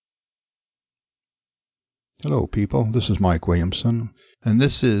Hello, people. This is Mike Williamson, and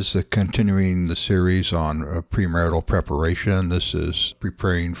this is continuing the series on premarital preparation. This is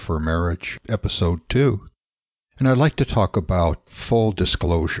Preparing for Marriage, Episode 2. And I'd like to talk about full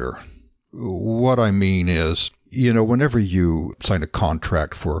disclosure. What I mean is, whenever you sign a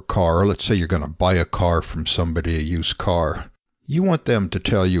contract for a car, let's say you're going to buy a car from somebody, a used car, you want them to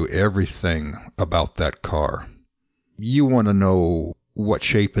tell you everything about that car. You want to know what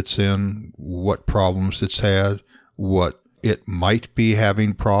shape it's in, what problems it's had, what it might be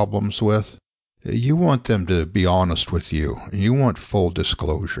having problems with. You want them to be honest with you. You want full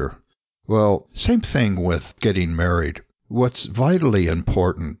disclosure. Well, same thing with getting married. What's vitally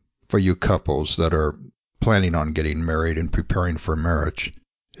important for you couples that are planning on getting married and preparing for marriage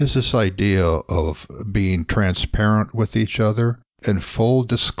is this idea of being transparent with each other and full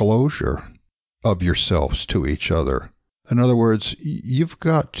disclosure of yourselves to each other. In other words, you've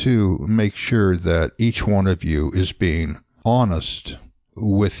got to make sure that each one of you is being honest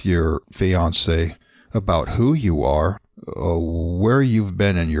with your fiancé about who you are, where you've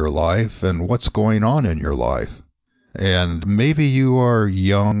been in your life, and what's going on in your life. And maybe you are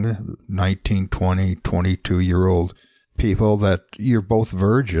young, 19, 20, 22-year-old people that you're both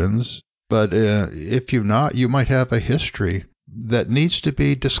virgins, but if you're not, you might have a history that needs to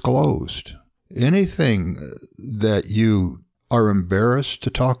be disclosed. Anything that you are embarrassed to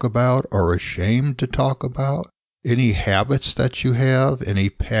talk about or ashamed to talk about, any habits that you have, any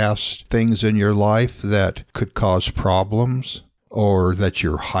past things in your life that could cause problems or that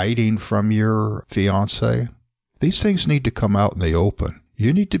you're hiding from your fiancé, these things need to come out in the open.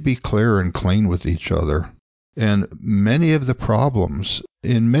 You need to be clear and clean with each other. And many of the problems,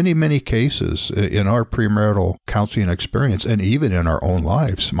 in many, many cases, in our premarital counseling experience, and even in our own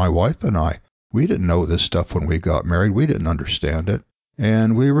lives, my wife and I, we didn't know this stuff when we got married. We didn't understand it.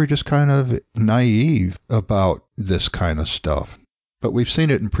 And we were just kind of naive about this kind of stuff. But we've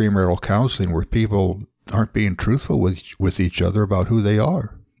seen it in premarital counseling where people aren't being truthful with each other about who they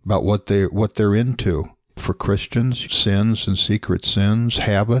are, about what they're into. For Christians, sins and secret sins,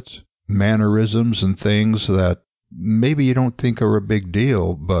 habits, mannerisms, and things that maybe you don't think are a big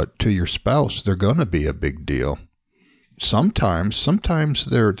deal, but to your spouse, they're going to be a big deal. Sometimes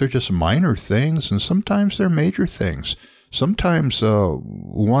they're just minor things, and sometimes they're major things. Sometimes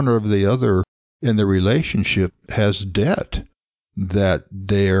one or the other in the relationship has debt that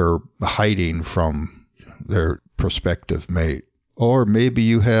they're hiding from their prospective mate. Or maybe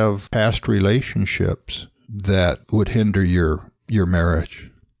you have past relationships that would hinder your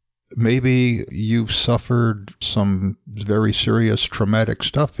marriage. Maybe you've suffered some very serious traumatic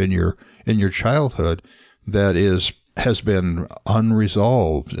stuff in your childhood that has been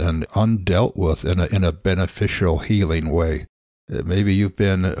unresolved and undealt with in a beneficial, healing way. Maybe you've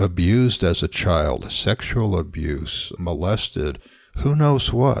been abused as a child, sexual abuse, molested, who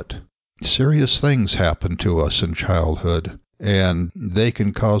knows what. Serious things happen to us in childhood, and they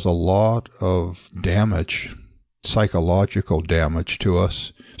can cause a lot of damage, psychological damage to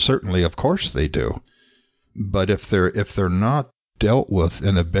us. Certainly, of course they do. But if they're not dealt with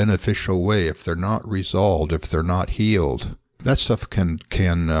in a beneficial way, if they're not resolved, if they're not healed, that stuff can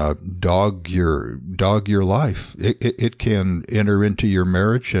dog your life. It can enter into your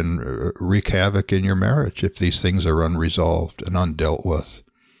marriage and wreak havoc in your marriage if these things are unresolved and undealt with.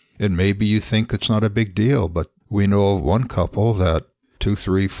 And maybe you think it's not a big deal, but we know of one couple that 2,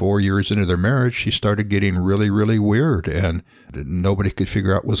 3, 4 years into their marriage, she started getting really, really weird, and nobody could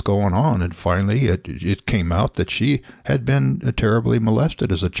figure out what's going on. And finally, it came out that she had been terribly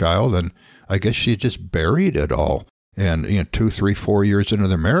molested as a child, and I guess she just buried it all. And 2, 3, 4 years into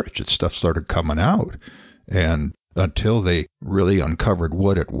their marriage, that stuff started coming out, and until they really uncovered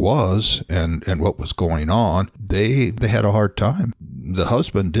what it was and what was going on, they had a hard time. The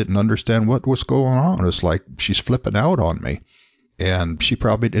husband didn't understand what was going on. It's like, she's flipping out on me. And she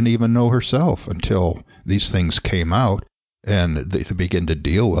probably didn't even know herself until these things came out and they begin to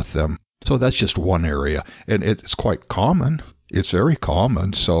deal with them. So that's just one area. And it's quite common. It's very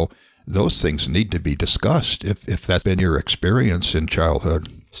common. So those things need to be discussed if that's been your experience in childhood.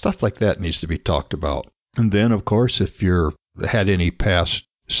 Stuff like that needs to be talked about. And then, of course, if you've had any past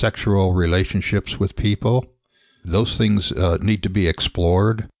sexual relationships with people, those things need to be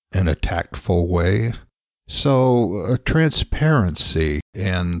explored in a tactful way. So transparency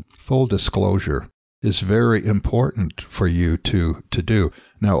and full disclosure is very important for you to do.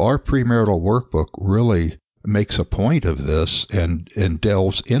 Now, our premarital workbook really makes a point of this and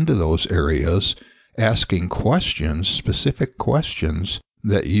delves into those areas, asking questions, specific questions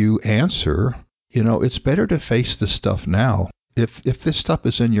that you answer. It's better to face this stuff now. if this stuff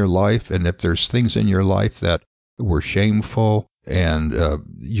is in your life, and if there's things in your life that were shameful, and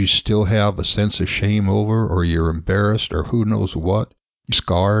you still have a sense of shame over, or you're embarrassed, or who knows what,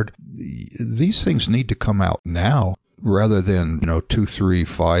 scarred, these things need to come out now rather than 2, 3,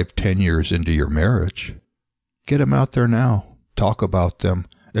 5, 10 years into your marriage. Get them out there now. Talk about them.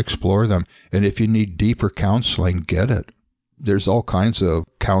 Explore them. And if you need deeper counseling, get it. There's all kinds of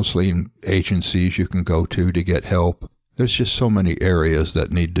counseling agencies you can go to get help. There's just so many areas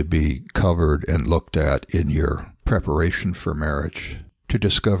that need to be covered and looked at in your preparation for marriage to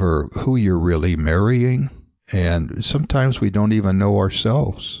discover who you're really marrying. And sometimes we don't even know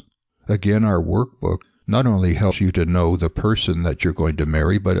ourselves. Again, our workbook not only helps you to know the person that you're going to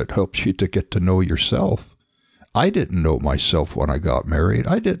marry, but it helps you to get to know yourself. I didn't know myself when I got married.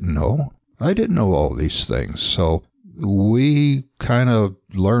 I didn't know all these things. So we kind of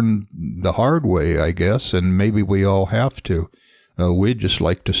learned the hard way, I guess, and maybe we all have to. We'd just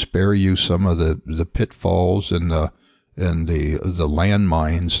like to spare you some of the pitfalls and the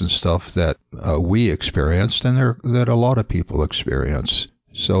landmines and stuff that we experienced and that a lot of people experience.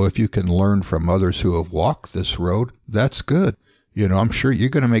 So if you can learn from others who have walked this road, that's good. I'm sure you're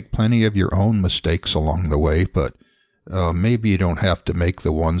going to make plenty of your own mistakes along the way, but maybe you don't have to make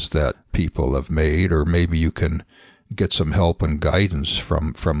the ones that people have made, or maybe you can get some help and guidance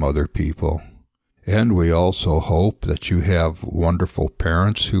from other people. And we also hope that you have wonderful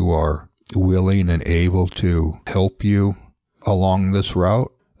parents who are willing and able to help you along this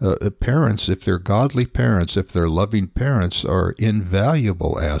route. Parents, if they're godly parents, if they're loving parents, are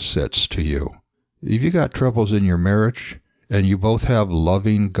invaluable assets to you. If you got troubles in your marriage and you both have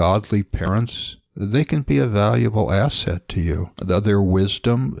loving, godly parents, they can be a valuable asset to you. Their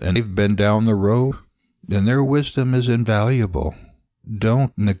wisdom, and they've been down the road, and their wisdom is invaluable.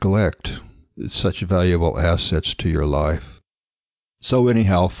 Don't neglect such valuable assets to your life. So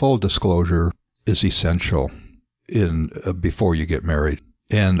anyhow, full disclosure is essential before you get married.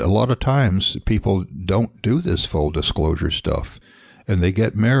 And a lot of times people don't do this full disclosure stuff. And they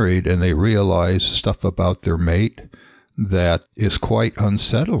get married and they realize stuff about their mate that is quite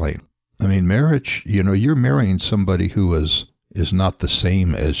unsettling. I mean, marriage, you're marrying somebody who is not the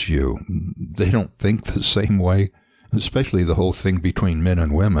same as you. They don't think the same way, especially the whole thing between men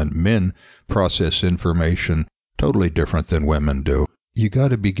and women. Men process information totally different than women do. You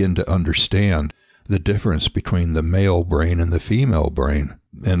got to begin to understand the difference between the male brain and the female brain.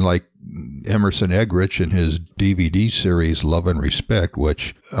 And like Emerson Eggerichs in his DVD series Love and Respect,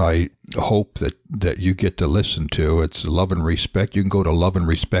 which I hope that you get to listen to. It's Love and Respect. You can go to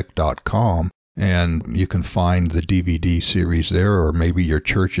loveandrespect.com and you can find the DVD series there, or maybe your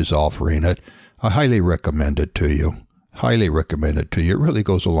church is offering it. I highly recommend it to you. Highly recommend it to you. It really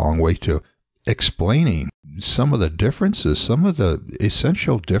goes a long way to explaining some of the differences, some of the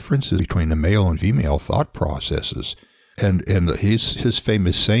essential differences between the male and female thought processes. And his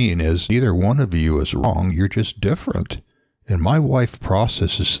famous saying is, neither one of you is wrong, you're just different. And my wife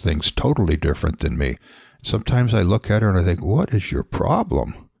processes things totally different than me. Sometimes I look at her and I think, what is your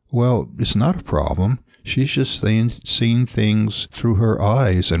problem? Well, it's not a problem. She's just seeing things through her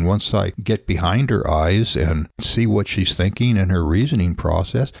eyes. And once I get behind her eyes and see what she's thinking and her reasoning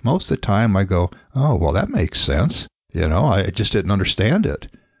process, most of the time I go, oh, well, that makes sense. I just didn't understand it.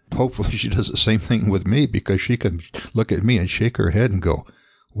 Hopefully she does the same thing with me, because she can look at me and shake her head and go,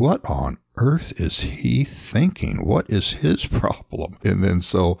 what on earth is he thinking? What is his problem? And then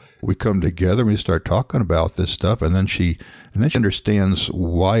so we come together and we start talking about this stuff, and then she understands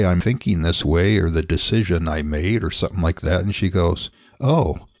why I'm thinking this way, or the decision I made, or something like that. And she goes,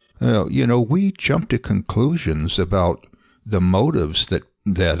 oh, we jump to conclusions about the motives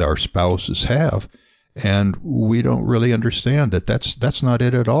that our spouses have. And we don't really understand that's not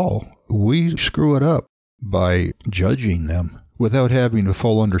it at all. We screw it up by judging them without having a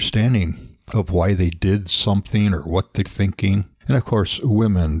full understanding of why they did something or what they're thinking. And of course,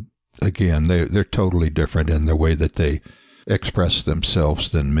 women, again, they're totally different in the way that they express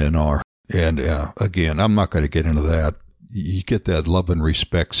themselves than men are. And again, I'm not going to get into that. You get that Love and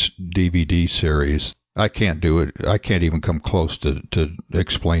Respects DVD series. I can't do it. I can't even come close to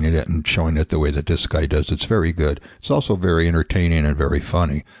explaining it and showing it the way that this guy does. It's very good. It's also very entertaining and very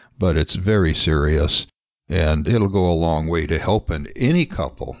funny, but it's very serious, and it'll go a long way to helping any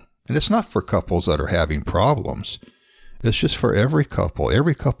couple. And it's not for couples that are having problems. It's just for every couple.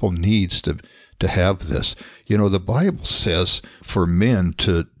 Every couple needs to have this. The Bible says for men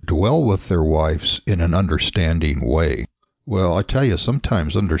to dwell with their wives in an understanding way. Well, I tell you,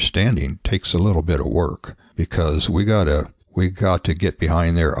 sometimes understanding takes a little bit of work, because we got to get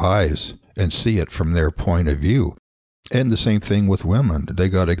behind their eyes and see it from their point of view. And the same thing with women. They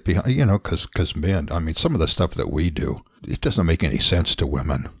got to be, because men, I mean, some of the stuff that we do, it doesn't make any sense to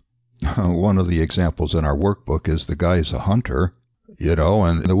women. One of the examples in our workbook is the guy's a hunter,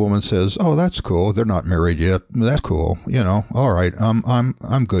 and the woman says, "Oh, that's cool. They're not married yet. That's cool. All right.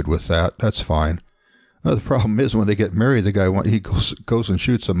 I'm good with that. That's fine." The problem is when they get married, the guy he goes and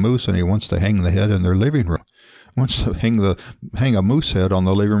shoots a moose, and he wants to hang the head in their living room. Wants to hang a moose head on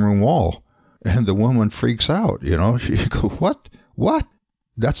the living room wall, and the woman freaks out. She goes, "What? What?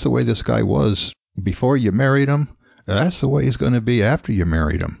 That's the way this guy was before you married him. That's the way he's going to be after you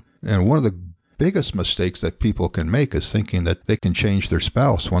married him." And one of the biggest mistakes that people can make is thinking that they can change their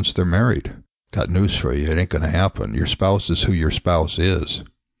spouse once they're married. Got news for you. It ain't going to happen. Your spouse is who your spouse is.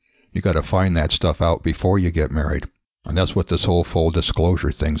 You got to find that stuff out before you get married. And that's what this whole full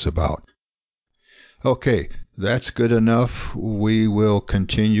disclosure thing's about. Okay, that's good enough. We will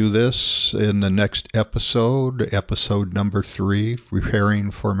continue this in the next episode number 3, Preparing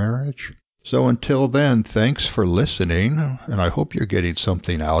for Marriage. So until then, thanks for listening, and I hope you're getting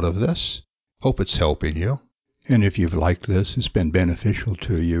something out of this. Hope it's helping you. And if you've liked this, it's been beneficial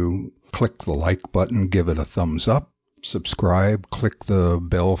to you, click the like button, give it a thumbs up. Subscribe, click the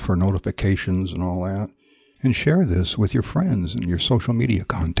bell for notifications and all that, and share this with your friends and your social media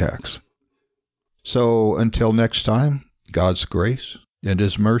contacts. So until next time, God's grace and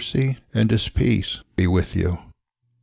His mercy and His peace be with you.